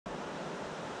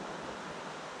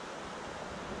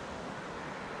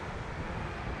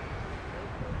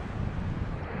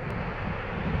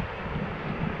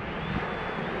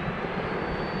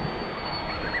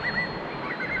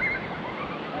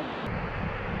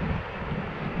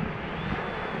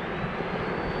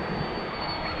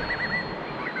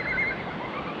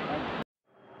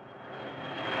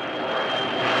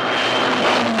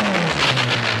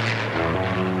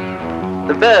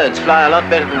Birds fly a lot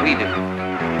better than we do.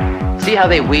 See how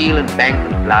they wheel and bank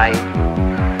and fly?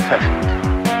 Perfect.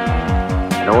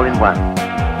 And all in one.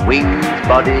 Wings,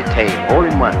 body, tail, all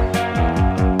in one.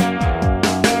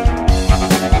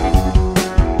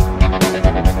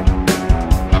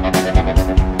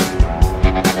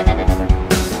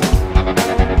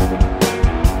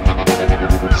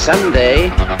 Someday,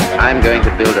 I'm going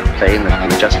to build a plane that will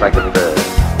be just like a bird.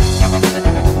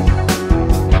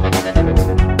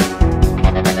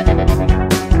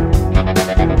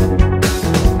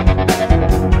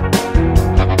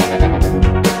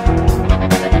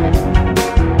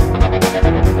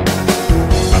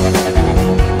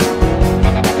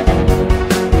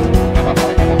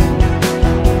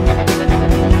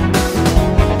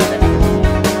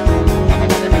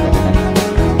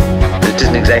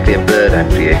 Exactly a bird I'm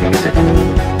creating, is it? At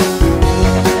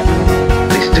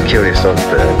least it's a curious sort of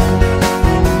bird.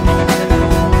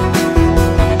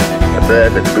 A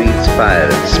bird that breathes fire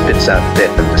and spits out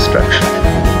death and destruction.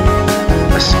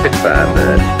 A spitfire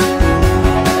bird.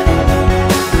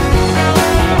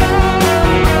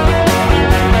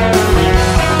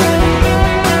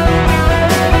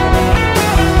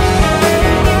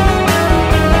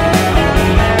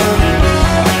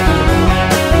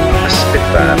 A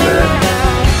spitfire bird.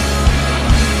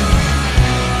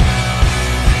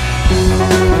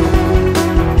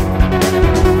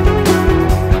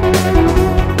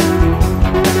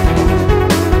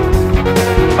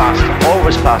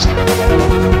 Always faster.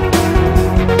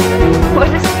 What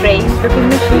a strange looking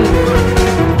machine.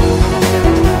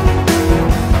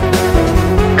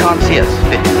 Can't see us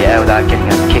spit in the air without getting a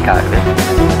kick out of it.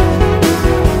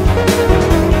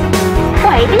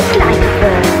 Why, it is like a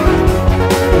bird.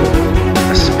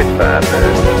 A spitfire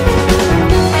bird.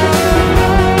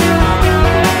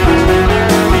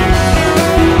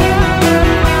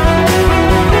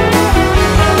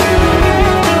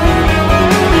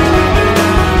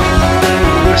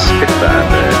 Spitfire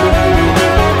bird.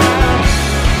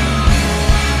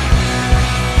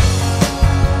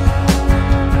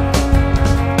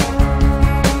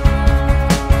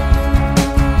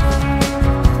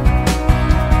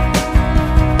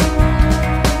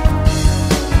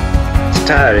 It's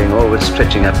tiring, always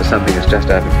stretching up for something that's just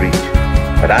out of reach.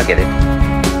 But I'll get it.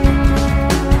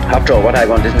 After all, what I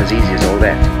want isn't as easy as all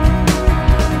that.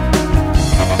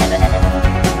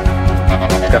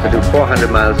 It's got to do 400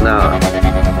 miles an hour.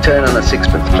 Turn on a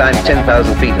sixpence, climb 10,000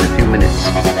 feet in a few minutes,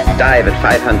 dive at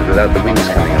 500 without the wings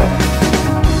coming off,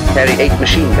 carry 8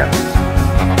 machine guns.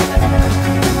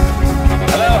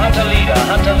 Hello, Hunter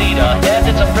Leader,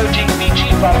 bandits approaching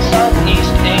BG from southeast,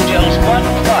 Angels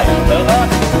 1-5, over.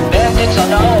 Bandits are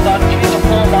now about 3 to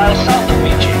 4 miles south of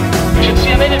BG. You should see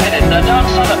them in a minute, they're down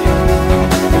south of you.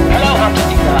 Hello, Hunter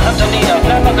Leader,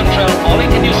 flamber control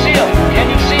calling, can you see them?